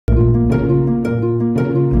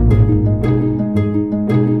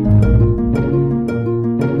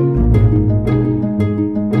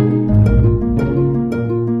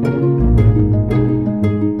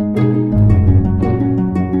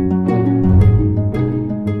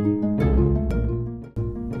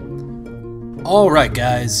Alright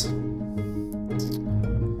guys,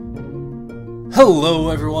 hello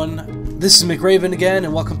everyone, this is McRaven again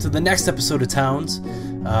and welcome to the next episode of Towns.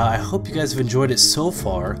 I hope you guys have enjoyed it so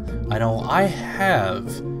far. I know I have.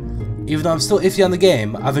 Even though I'm still iffy on the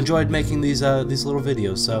game, I've enjoyed making these little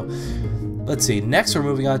videos. So let's see, next we're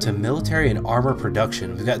moving on to military and armor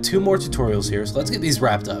production. We've got 2 more tutorials here, so let's get these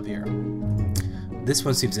wrapped up here. This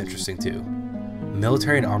one seems interesting too.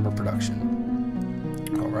 Military and armor production.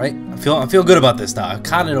 Alright, I'm feeling good about this now. I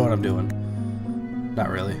kinda know what I'm doing. Not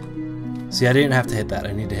really. See, I didn't have to hit that.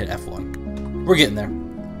 I need to hit F1. We're getting there.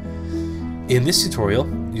 In this tutorial,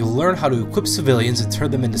 you'll learn how to equip civilians and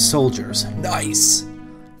turn them into soldiers. Nice!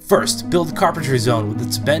 First, build a carpentry zone with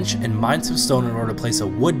its bench and mine some stone in order to place a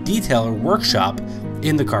wood detailer workshop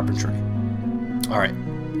in the carpentry. Alright,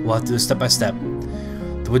 we'll have to do this step by step.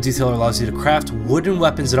 The wood detailer allows you to craft wooden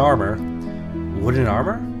weapons and armor. Wooden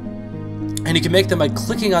armor? And you can make them by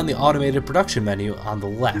clicking on the automated production menu on the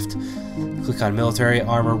left. Click on military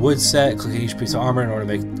armor wood set, click on each piece of armor in order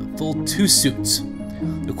to make a full 2 suits.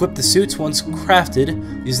 Equip the suits once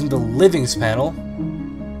crafted using the livings panel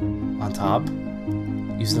on top.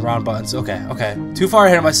 Use the round buttons. Okay. Too far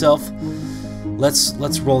ahead of myself.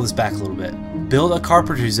 Let's roll this back a little bit. Build a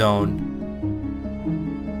carpentry zone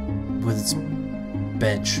with its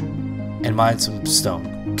bench and mine some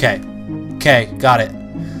stone. Okay, got it.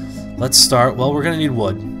 Let's start. Well, we're gonna need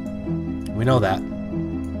wood. We know that.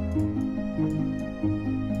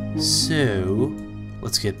 So,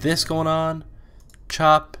 let's get this going on.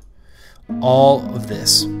 Chop all of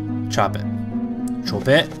this. Chop it. Chop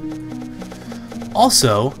it.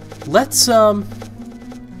 Also, let's set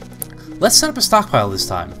up a stockpile this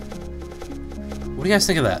time. What do you guys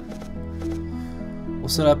think of that? We'll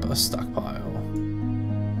set up a stockpile.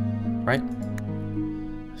 Right?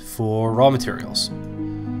 For raw materials.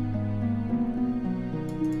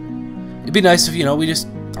 It'd be nice if, you know, we just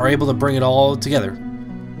are able to bring it all together.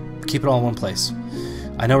 Keep it all in one place.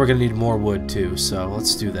 I know we're gonna need more wood too, so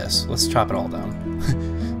let's do this. Let's chop it all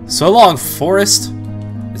down. So long, forest.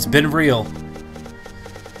 It's been real.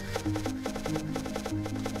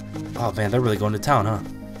 Oh man, they're really going to town, huh?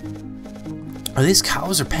 Are these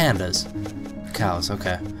cows or pandas? Cows,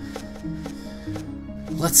 okay.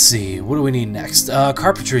 Let's see, what do we need next?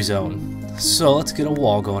 Carpentry zone. So let's get a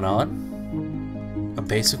wall going on. A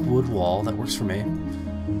basic wood wall, that works for me.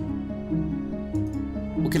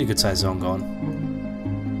 We'll get a good sized zone going.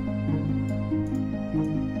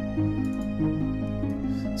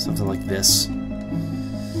 Something like this.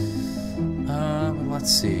 Let's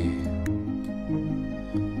see.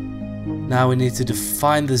 Now we need to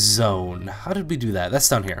define the zone. How did we do that? That's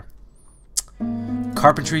down here.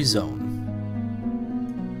 Carpentry zone.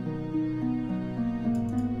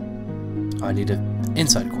 I need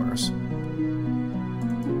inside quarters.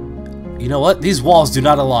 You know what? These walls do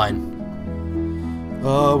not align.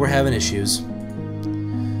 Oh, we're having issues.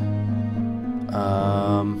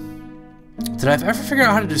 Did I ever figure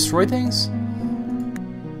out how to destroy things?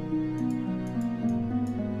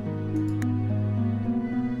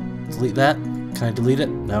 Delete that? Can I delete it?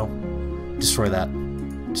 No. Destroy that.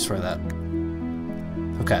 Destroy that.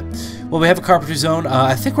 Okay. Well, we have a carpentry zone.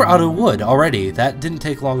 I think we're out of wood already. That didn't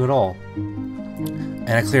take long at all.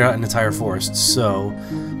 And I cleared out an entire forest. So,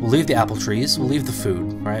 we'll leave the apple trees. We'll leave the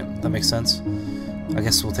food, right? That makes sense? I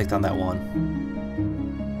guess we'll take down that one.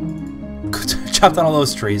 Chop down all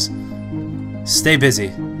those trees. Stay busy,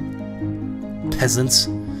 peasants.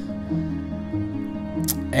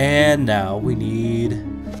 And now we need...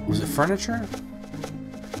 Was it furniture?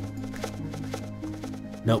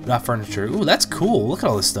 Nope, not furniture. Ooh, that's cool. Look at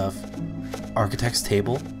all this stuff. Architect's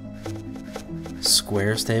table.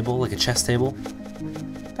 Squares table, like a chess table.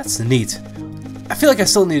 That's neat. I feel like I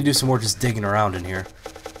still need to do some more just digging around in here.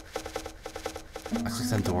 I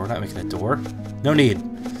clicked on door, not making a door. No need.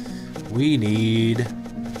 We need...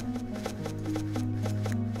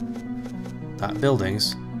 not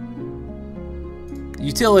buildings.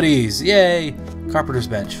 Utilities! Yay! Carpenter's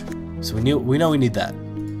bench. So we know we need that.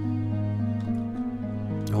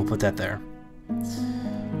 And we'll put that there.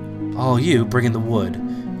 Oh, you bring in the wood.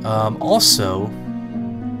 Also...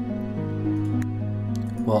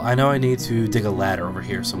 well, I know I need to dig a ladder over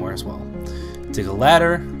here somewhere as well. Dig a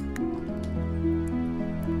ladder.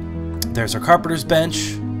 There's our carpenter's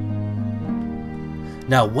bench.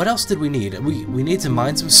 Now, what else did we need? We need to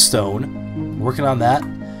mine some stone. Working on that.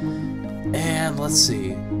 And let's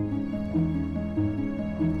see.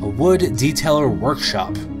 A wood detailer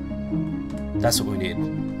workshop. That's what we need.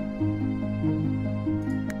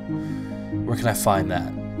 Where can I find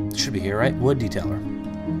that? It should be here, right? Wood detailer.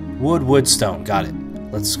 Wood, stone. Got it.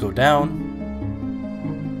 Let's go down.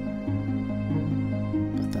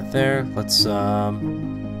 there. Let's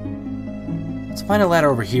mine a ladder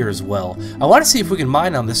over here as well. I want to see if we can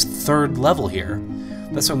mine on this third level here.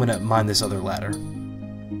 That's why I'm going to mine this other ladder.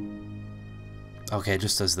 Okay, it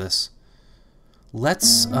just does this.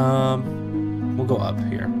 Let's, we'll go up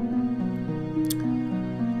here.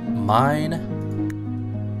 Mine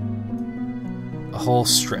a whole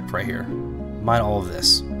strip right here. Mine all of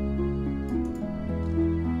this.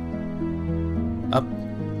 Up.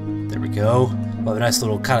 There we go. We'll have a nice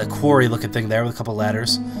little kind of quarry looking thing there with a couple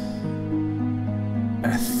ladders. And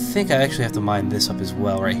I think I actually have to mine this up as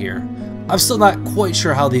well right here. I'm still not quite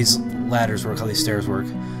sure how these ladders work, how these stairs work.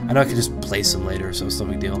 I know I can just place them later, so it's no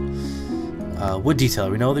big deal. Wood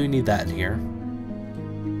detailer. We know that we need that in here.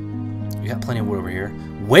 We got plenty of wood over here.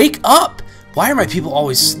 Wake up! Why are my people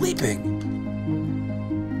always sleeping?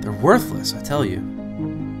 They're worthless, I tell you.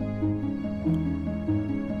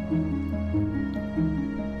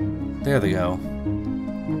 There they go.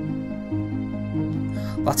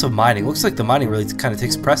 Lots of mining. Looks like the mining really kind of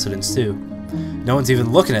takes precedence, too. No one's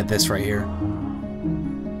even looking at this right here.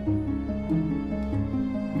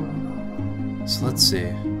 So let's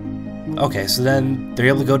see. Okay, so then they're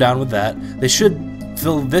able to go down with that. They should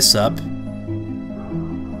fill this up.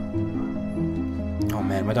 Oh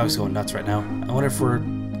man, my dog's going nuts right now. I wonder if we're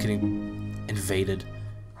getting invaded.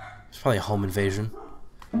 It's probably a home invasion.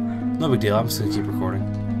 No big deal, I'm just gonna keep recording.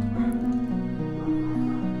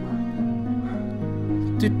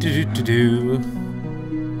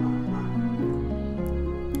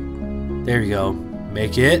 There you go.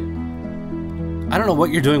 Make it. I don't know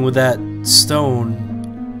what you're doing with that stone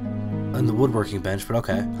and the woodworking bench, but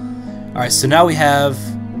okay. Alright, so now we have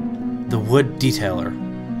the wood detailer.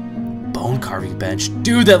 Bone carving bench.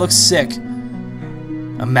 Dude, that looks sick.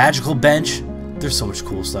 A magical bench. There's so much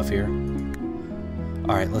cool stuff here.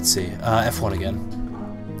 Alright, let's see. F1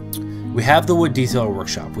 again. We have the wood detailer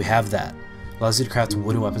workshop. We have that. Allows you to craft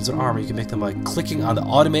wooden weapons and armor. You can make them by clicking on the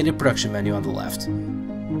automated production menu on the left.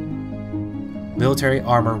 Military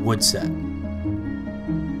armor wood set.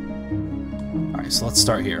 Alright, so let's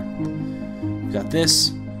start here. We got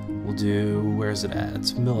this. We'll do... where is it at?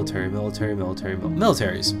 It's military.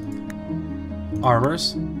 Militaries.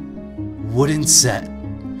 Armors. Wooden set.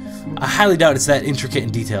 I highly doubt it's that intricate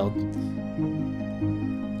and detailed.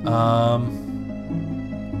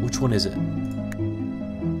 Which one is it?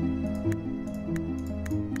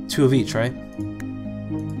 2 of each, right?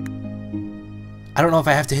 I don't know if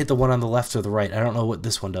I have to hit the one on the left or the right. I don't know what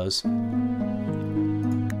this one does.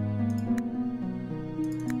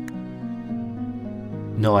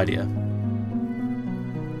 No idea.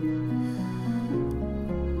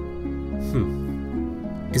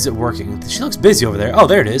 Is it working? She looks busy over there. Oh,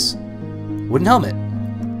 there it is. Wooden helmet.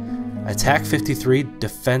 Attack 53,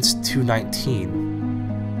 defense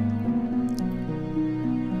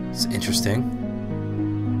 219. It's interesting.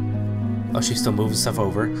 Oh, she's still moving stuff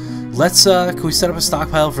over. Let's, can we set up a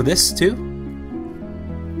stockpile for this, too?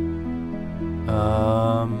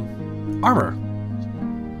 Armor.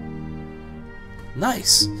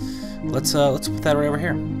 Nice. Let's put that right over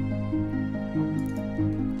here. A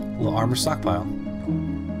little armor stockpile.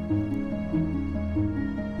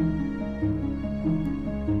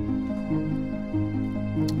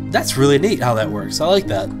 That's really neat how that works. I like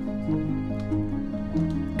that.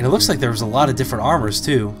 And it looks like there was a lot of different armors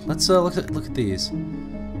too. Let's look at these.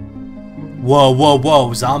 Whoa, whoa, whoa!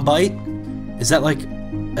 Zombite? Is that like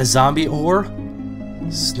a zombie ore?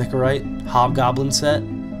 Snickerite? Hobgoblin set?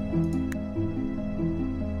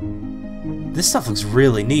 This stuff looks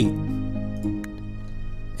really neat.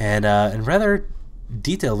 And rather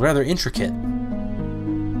detailed, rather intricate.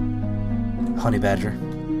 Honey Badger.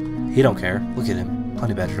 He don't care. Look at him.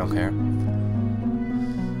 Honey Badger don't care.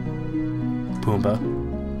 Pumbaa.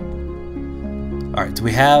 Alright, do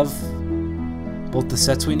we have both the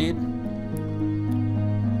sets we need?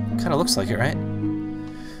 Kinda looks like it, right?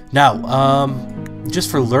 Now, just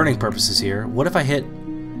for learning purposes here, what if I hit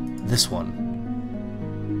this one?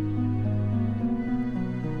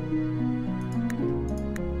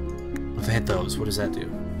 If I hit those, what does that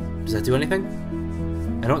do? Does that do anything?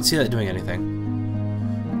 I don't see that doing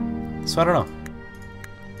anything. So I don't know.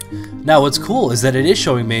 Now, what's cool is that it is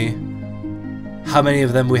showing me how many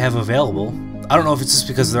of them we have available. I don't know if it's just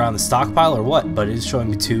because they're on the stockpile or what, but it is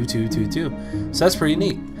showing me 2, 2, 2, 2. So that's pretty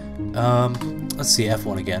neat. Let's see,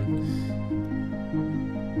 F1 again.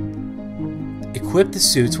 Equip the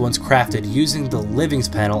suits once crafted using the livings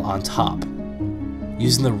panel on top.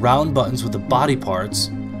 Using the round buttons with the body parts,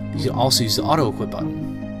 you can also use the auto-equip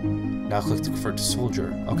button. Now click to convert to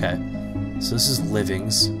soldier. Okay. So this is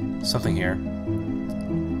livings. Something here.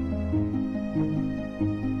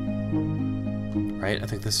 Right? I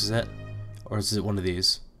think this is it. Or is it one of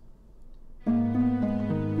these?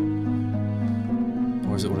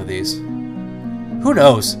 Or is it one of these? Who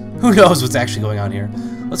knows? Who knows what's actually going on here?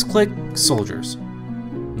 Let's click soldiers.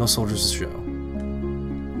 No soldiers to show.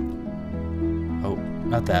 Oh,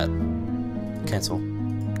 not that. Cancel.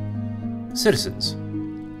 Citizens.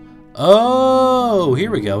 Oh,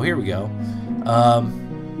 here we go, here we go.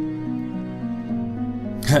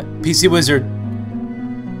 PC Wizard.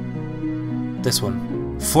 This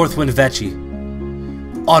one. Fourth Wind Vecchi.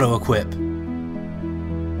 Auto-equip.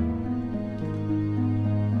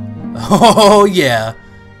 Oh, yeah.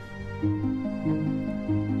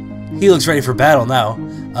 He looks ready for battle now.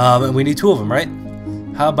 And we need 2 of them, right?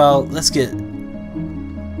 How about, let's get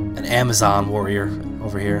an Amazon warrior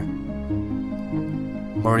over here.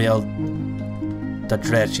 Muriel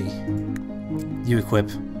Dadrechi. You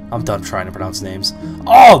equip. I'm done trying to pronounce names.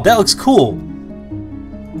 Oh, that looks cool!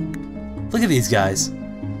 Look at these guys.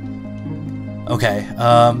 Okay,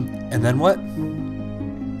 and then what?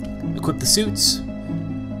 Equip the suits.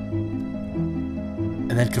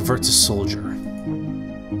 And then convert to soldier.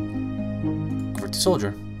 Convert to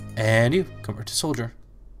soldier. And you, convert to soldier.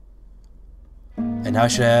 And now I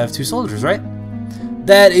should have 2 soldiers, right?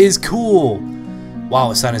 That is cool!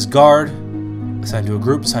 Wow, assign as guard. Assign to a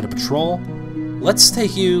group, assign to patrol. Let's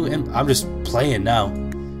take you, and I'm just playing now.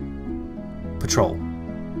 Patrol.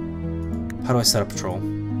 How do I set up patrol?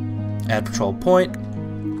 Add patrol point.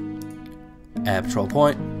 Add patrol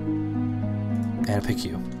point. And pick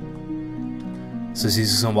you. So he's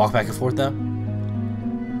just gonna walk back and forth now?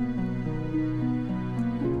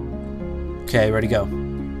 Okay, ready to go.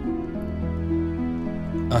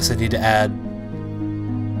 So I need to add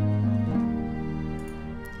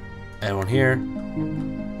one here.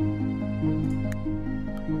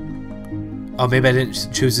 Oh, maybe I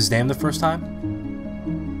didn't choose his name the first time?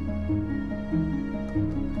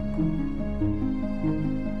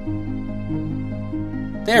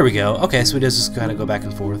 There we go. Okay, so he does just kind of go back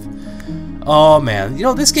and forth. Oh man, you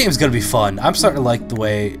know, this game's gonna be fun. I'm starting to like the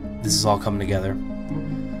way this is all coming together.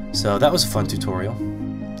 So that was a fun tutorial.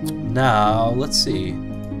 Now, let's see.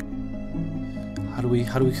 How do we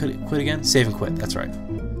quit again? Save and quit, that's right.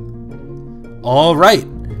 Alright,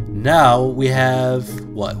 now we have,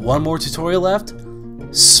 what, 1 more tutorial left?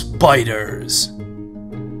 Spiders!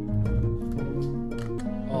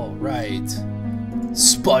 Alright.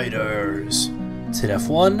 Spiders! Let's hit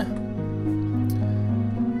F1.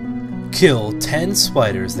 Kill 10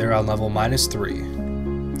 spiders. They're on level -3.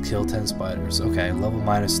 Kill 10 spiders. Okay, level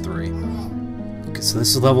 -3. Okay, so this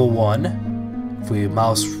is level 1. If we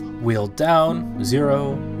mouse wheel down,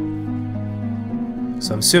 0.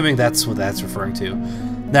 So I'm assuming that's what that's referring to.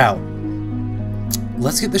 Now,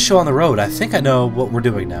 let's get the show on the road. I think I know what we're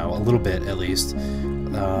doing now, a little bit at least.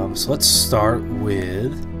 So let's start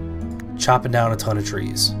with chopping down a ton of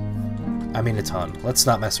trees. I mean a ton. Let's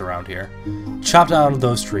not mess around here. Chop down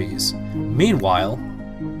those trees. Meanwhile,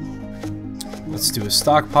 let's do a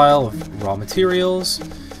stockpile of raw materials.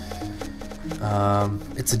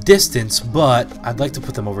 It's a distance, but I'd like to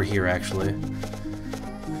put them over here actually.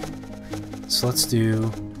 So let's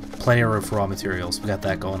do plenty of room for raw materials. We got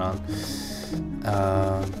that going on.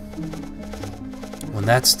 When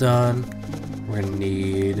that's done, we're gonna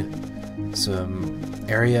need some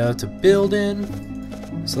area to build in.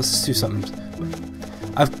 So let's just do something.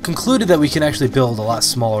 I've concluded that we can actually build a lot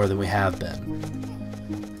smaller than we have been.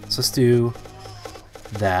 So let's do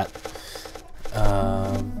that.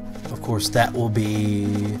 Of course, that will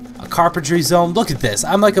be a carpentry zone. Look at this.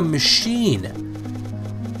 I'm like a machine.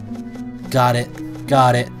 Got it.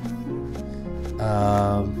 Got it.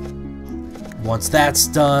 Once that's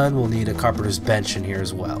done, we'll need a carpenter's bench in here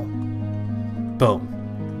as well. Boom.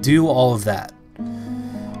 Do all of that.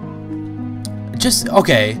 Just,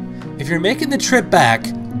 okay, if you're making the trip back,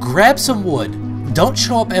 grab some wood. Don't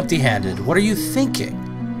show up empty-handed. What are you thinking?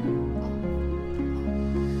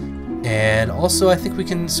 And also, I think we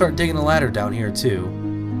can start digging a ladder down here, too.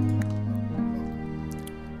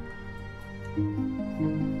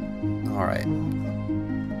 Alright.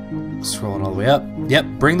 Scrolling all the way up. Yep,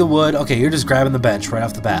 bring the wood. Okay, you're just grabbing the bench right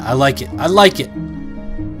off the bat. I like it. I like it.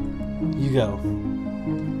 You go.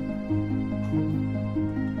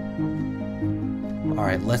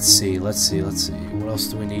 Alright, let's see. What else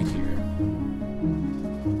do we need here?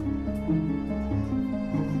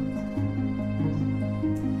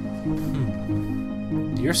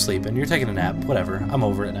 You're sleeping. You're taking a nap. Whatever. I'm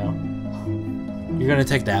over it now. You're gonna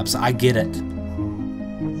take naps. I get it.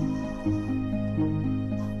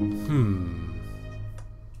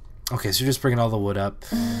 Okay, so you're just bringing all the wood up.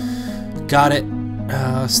 Got it.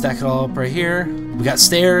 Stack it all up right here. We got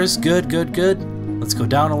stairs. Good, good, good. Let's go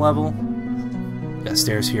down a level. Got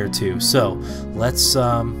stairs here too. So let's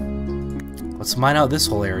mine out this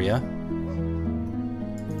whole area.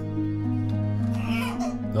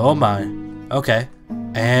 Oh my. Okay.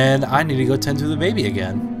 And I need to go tend to the baby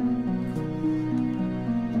again.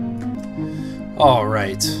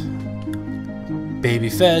 Alright. Baby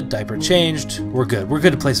fed, diaper changed. We're good. We're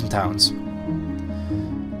good to play some towns.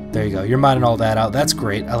 There you go. You're mining all that out. That's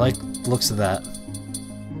great. I like the looks of that.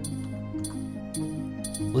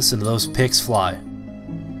 Listen to those pigs fly.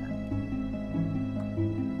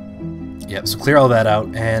 Yep, so clear all that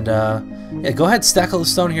out. And, yeah, go ahead and stack all the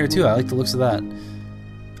stone here, too. I like the looks of that.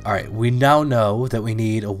 Alright, we now know that we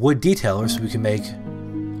need a wood detailer so we can make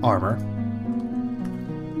armor.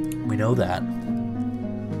 We know that.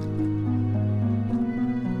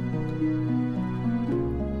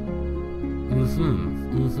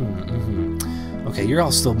 Okay, you're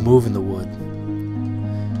all still moving the wood.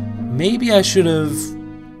 Maybe I should have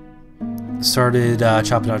started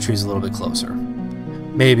chopping down trees a little bit closer.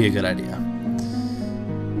 Maybe a good idea.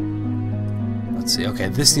 Let's see. Okay,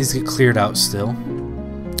 this needs to get cleared out still.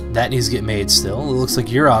 That needs to get made still. It looks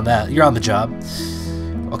like you're on that. You're on the job.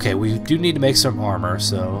 Okay, we do need to make some armor,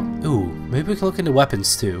 so... Ooh, maybe we can look into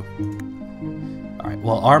weapons too. Alright,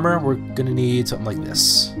 well, armor, we're gonna need something like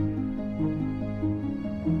this.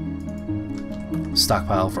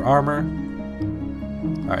 Stockpile for armor.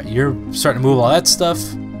 Alright, you're starting to move all that stuff.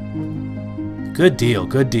 Good deal,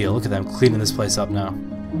 good deal. Look at them cleaning this place up now.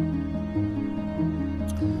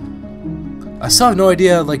 I still have no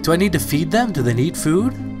idea, like, do I need to feed them? Do they need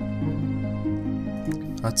food?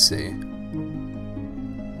 Let's see.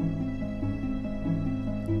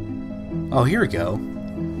 Oh, here we go.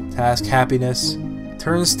 Task, happiness,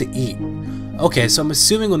 turns to eat. Okay, so I'm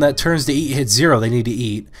assuming when that turns to eat hits 0, they need to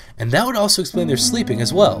eat. And that would also explain their sleeping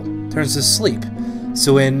as well. Turns to sleep.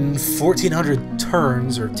 So in 1400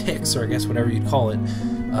 turns, or ticks, or I guess whatever you'd call it,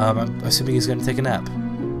 I'm assuming he's going to take a nap.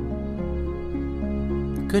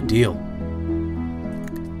 Good deal.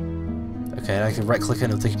 Okay, I can right-click it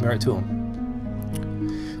and it'll take me right to him.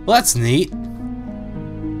 Well, that's neat.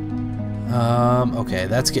 Okay,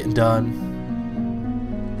 that's getting done.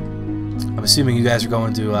 I'm assuming you guys are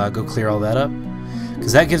going to go clear all that up,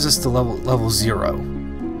 because that gives us to level 0.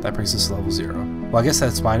 That brings us to level 0. Well, I guess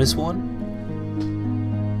that's -1.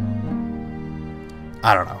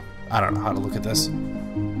 I don't know. I don't know how to look at this.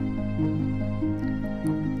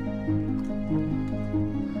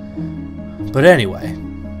 But anyway,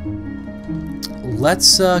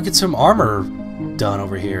 let's get some armor done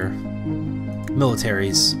over here.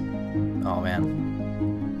 Militaries. Oh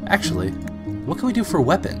man. Actually, what can we do for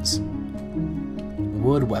weapons?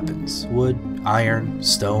 Wood weapons. Wood, iron,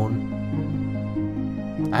 stone.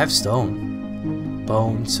 I have stone.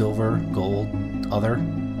 Bone, silver, gold, other.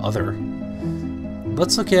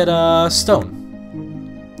 Let's look at stone.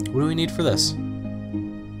 What do we need for this?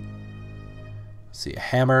 Let's see, a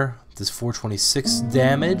hammer does 426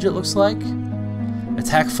 damage, it looks like.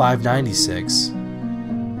 Attack 596.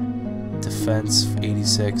 Defense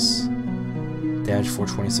 86. Damage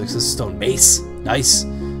 426. This is stone mace. Nice.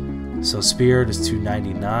 So spear is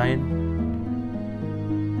 299.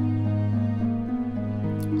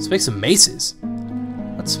 Let's make some maces.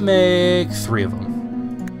 Let's make 3 of them.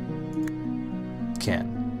 Can.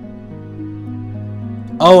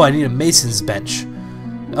 Oh, I need a mason's bench.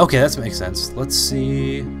 Okay, that makes sense. Let's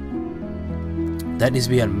see. That needs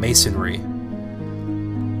to be on masonry.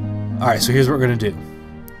 Alright, so here's what we're gonna do.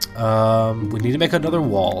 We need to make another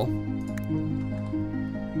wall.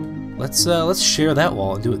 Let's share that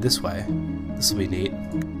wall and do it this way. This will be neat.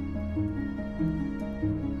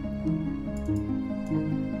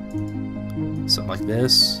 Something like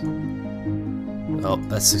this. Oh,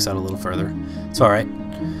 that sticks out a little further. It's alright.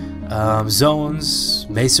 Zones.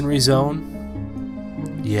 Masonry zone.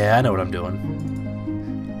 Yeah, I know what I'm doing.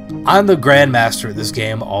 I'm the Grandmaster at this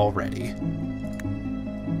game already.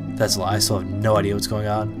 That's a lie. I still have no idea what's going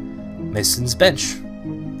on. Mason's bench.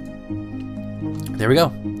 There we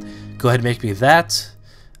go. Go ahead and make me that.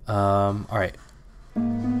 Alright.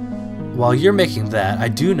 While you're making that, I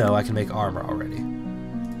do know I can make armor already.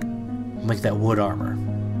 I'll make that wood armor.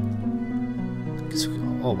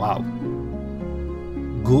 Oh, wow.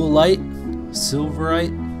 Ghoulite.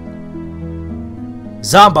 Silverite.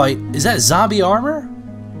 Zombite. Is that zombie armor?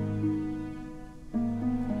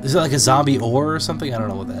 Is it like a zombie ore or something? I don't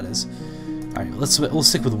know what that is. Alright, we'll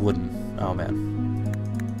stick with wooden. Oh,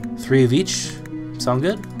 man. 3 of each. Sound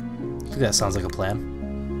good? I think that sounds like a plan.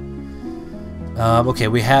 Okay,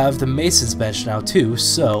 we have the Mason's bench now, too,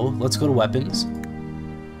 so let's go to weapons.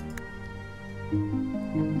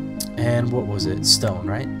 And what was it? Stone,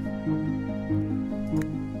 right?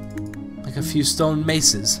 Like a few stone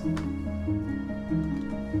maces.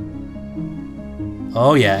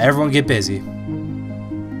 Oh yeah, everyone get busy.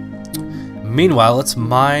 Meanwhile, let's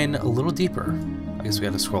mine a little deeper. I guess we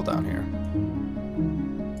gotta scroll down here.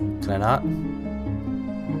 Can I not?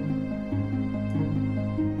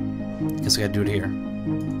 Guess I gotta do it here.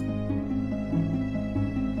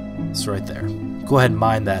 It's right there. Go ahead and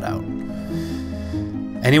mine that out.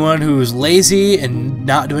 Anyone who's lazy and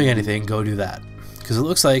not doing anything, go do that. Because it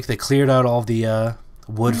looks like they cleared out all the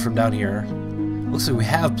wood from down here. Looks like we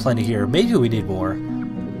have plenty here. Maybe we need more.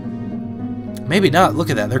 Maybe not. Look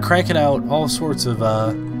at that. They're cranking out all sorts of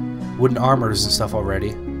wooden armors and stuff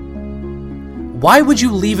already. Why would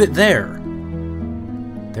you leave it there?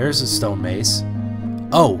 There's a stone mace.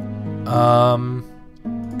 Oh.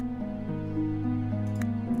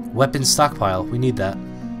 Weapon stockpile. We need that.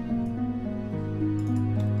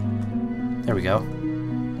 There we go.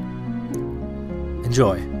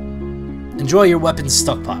 Enjoy. Enjoy your weapons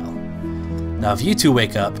stockpile. Now, if you two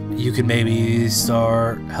wake up, you can maybe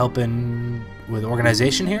start helping with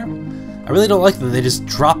organization here. I really don't like that they just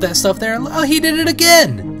dropped that stuff there. Oh, he did it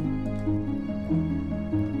again!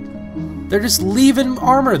 They're just leaving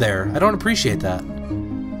armor there. I don't appreciate that.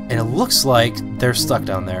 And it looks like they're stuck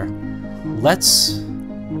down there. Let's...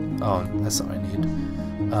 Oh, that's not what I need.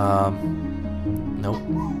 Nope.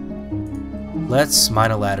 Let's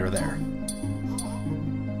mine a ladder there.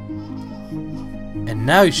 And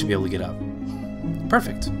now you should be able to get up.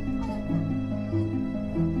 Perfect.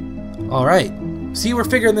 Alright. See, we're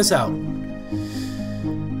figuring this out.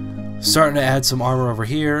 Starting to add some armor over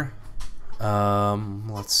here.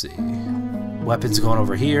 Let's see. Weapons going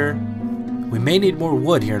over here. We may need more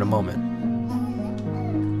wood here in a moment.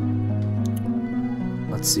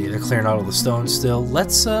 Let's see. They're clearing out all the stone still.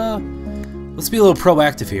 Let's be a little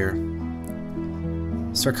proactive here.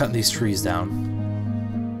 Start cutting these trees down.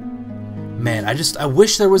 Man, I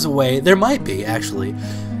wish there was a way. There might be, actually.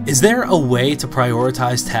 Is there a way to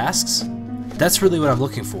prioritize tasks? That's really what I'm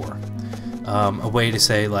looking for. A way to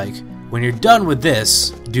say, like, when you're done with this,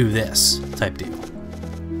 do this type deal.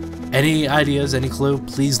 Any ideas, any clue,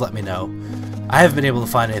 please let me know. I haven't been able to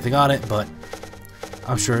find anything on it, but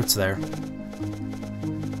I'm sure it's there.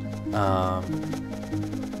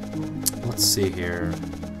 Let's see here.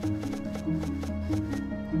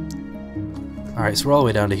 Alright, so we're all the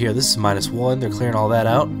way down to here. This is -1. They're clearing all that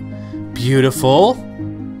out. Beautiful.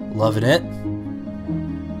 Loving it.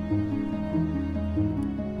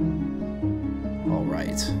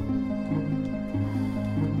 Alright.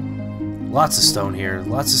 Lots of stone here.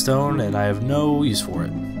 Lots of stone, and I have no use for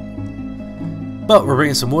it. But we're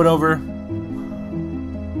bringing some wood over.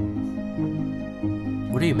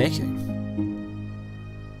 What are you making?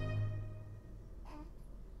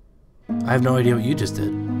 I have no idea what you just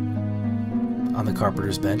did. On the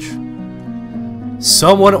carpenter's bench.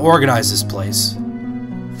 Someone organize this place.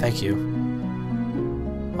 Thank you.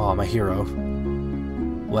 Oh, my hero.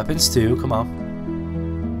 Weapons too, come on.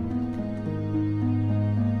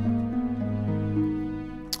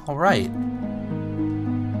 Alright.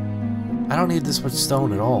 I don't need this much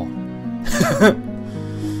stone at all.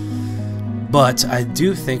 But I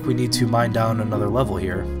do think we need to mine down another level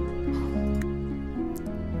here.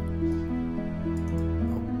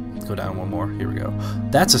 Go down one more. Here we go.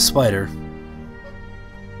 That's a spider.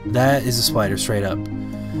 That is a spider, straight up.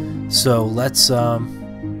 So let's,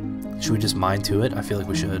 should we just mine to it? I feel like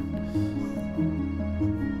we should.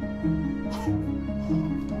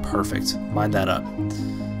 Perfect. Mine that up.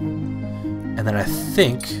 And then I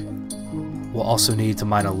think we'll also need to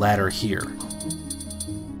mine a ladder here.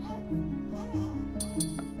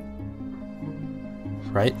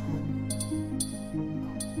 Right?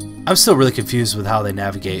 I'm still really confused with how they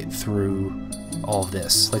navigate through all of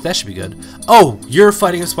this. Like, that should be good. Oh, you're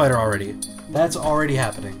fighting a spider already. That's already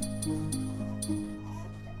happening.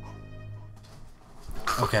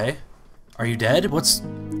 Okay. Are you dead? What's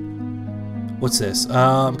this?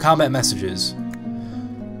 Combat messages.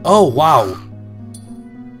 Oh, wow.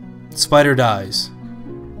 Spider dies.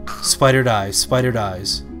 Spider dies. Spider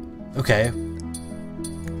dies. Okay.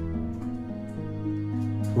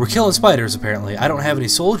 We're killing spiders, apparently. I don't have any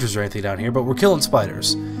soldiers or anything down here, but we're killing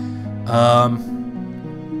spiders. I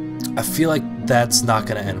feel like that's not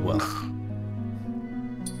going to end well.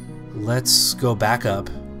 Let's go back up.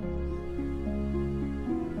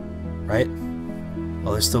 Right?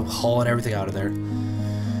 Oh, they're still hauling everything out of there.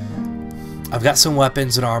 I've got some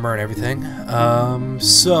weapons and armor and everything.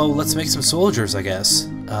 So let's make some soldiers, I guess.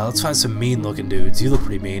 Let's find some mean-looking dudes. You look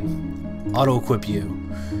pretty mean. Auto-equip you.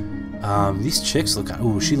 These chicks look...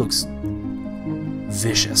 Ooh, she looks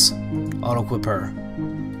vicious. Auto-equip her.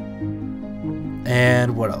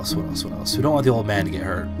 And what else? What else? What else? We don't want the old man to get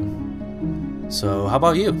hurt. So how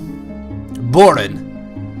about you? Borin!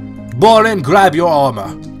 Borin, grab your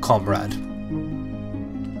armor, comrade.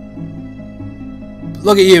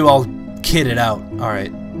 Look at you all kitted out.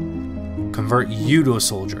 Alright. Convert you to a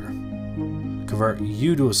soldier. Convert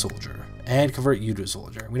you to a soldier. And convert you to a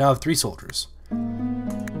soldier. We now have 3 soldiers.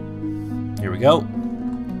 Here we go.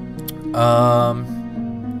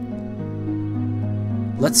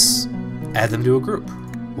 Let's add them to a group.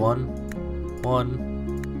 1,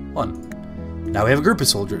 1, 1. Now we have a group of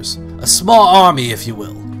soldiers. A small army, if you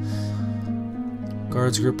will.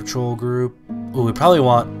 Guards group, patrol group. Oh, we probably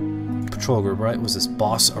want patrol group, right? Was this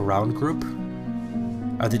boss around group?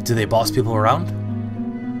 Do they boss people around?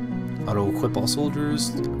 Auto equip all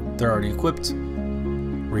soldiers. They're already equipped.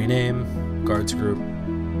 Rename. Guards group.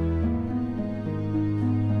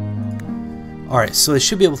 Alright, so they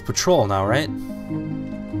should be able to patrol now, right?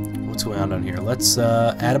 What's going on down here? Let's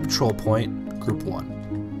add a patrol point. Group 1.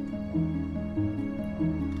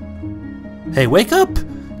 Hey, wake up!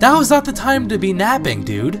 Now is not the time to be napping,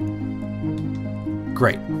 dude.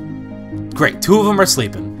 Great. Great, 2 of them are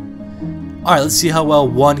sleeping. Alright, let's see how well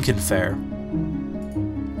 1 can fare.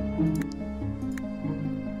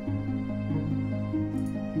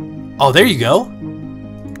 Oh, there you go.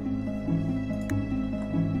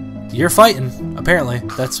 You're fighting, apparently.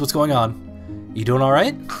 That's what's going on. You doing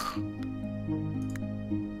alright?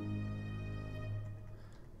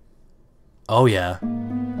 Oh, yeah.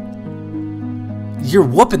 You're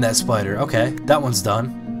whooping that spider. Okay, that one's done.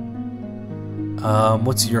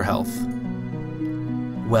 What's your health?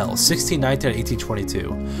 Well, 16, 19, 18,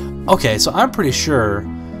 22. Okay, so I'm pretty sure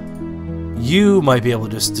you might be able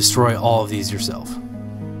to just destroy all of these yourself.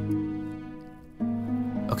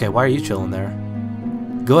 Okay, why are you chilling there?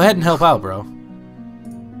 Go ahead and help out, bro.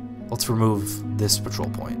 Let's remove this patrol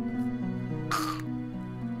point.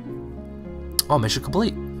 Oh, mission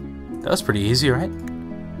complete. That was pretty easy, right?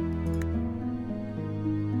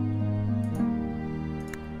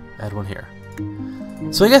 Add one here.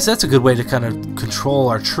 So I guess that's a good way to kind of control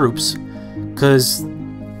our troops, because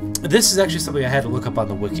this is actually something I had to look up on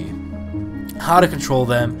the wiki. How to control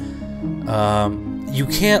them. You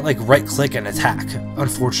can't like right-click and attack,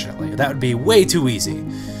 unfortunately. That would be way too easy.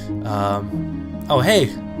 Oh, hey.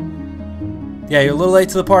 Yeah, you're a little late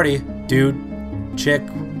to the party, dude, chick,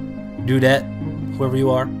 dudette, whoever you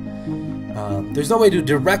are. There's no way to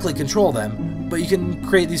directly control them, but you can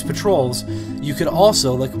create these patrols. You could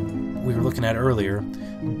also, like we were looking at earlier,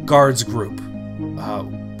 guards group.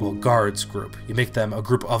 Well, guards group. You make them a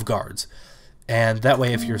group of guards. And that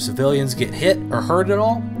way, if your civilians get hit or hurt at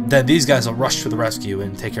all, then these guys will rush to the rescue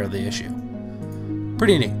and take care of the issue.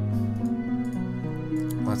 Pretty neat.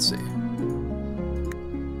 Let's see.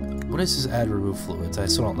 What is this add remove fluids? I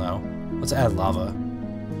still don't know. Let's add lava.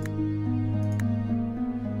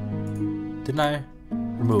 Didn't I?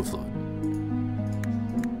 Remove fluid.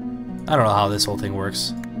 I don't know how this whole thing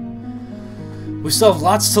works. We still have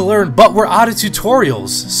lots to learn, but we're out of tutorials.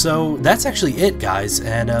 So that's actually it, guys.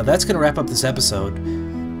 And that's going to wrap up this episode.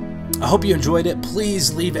 I hope you enjoyed it.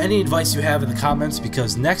 Please leave any advice you have in the comments,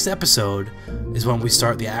 because next episode is when we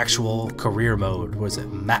start the actual career mode. What is it?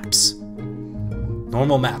 Maps.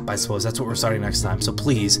 Normal map, I suppose. That's what we're starting next time. So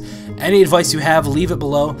please, any advice you have, leave it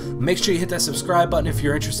below. Make sure you hit that subscribe button if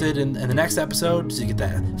you're interested in the next episode, so you get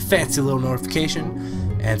that fancy little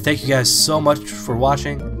notification. And thank you guys so much for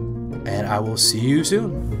watching, and I will see you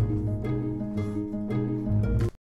soon.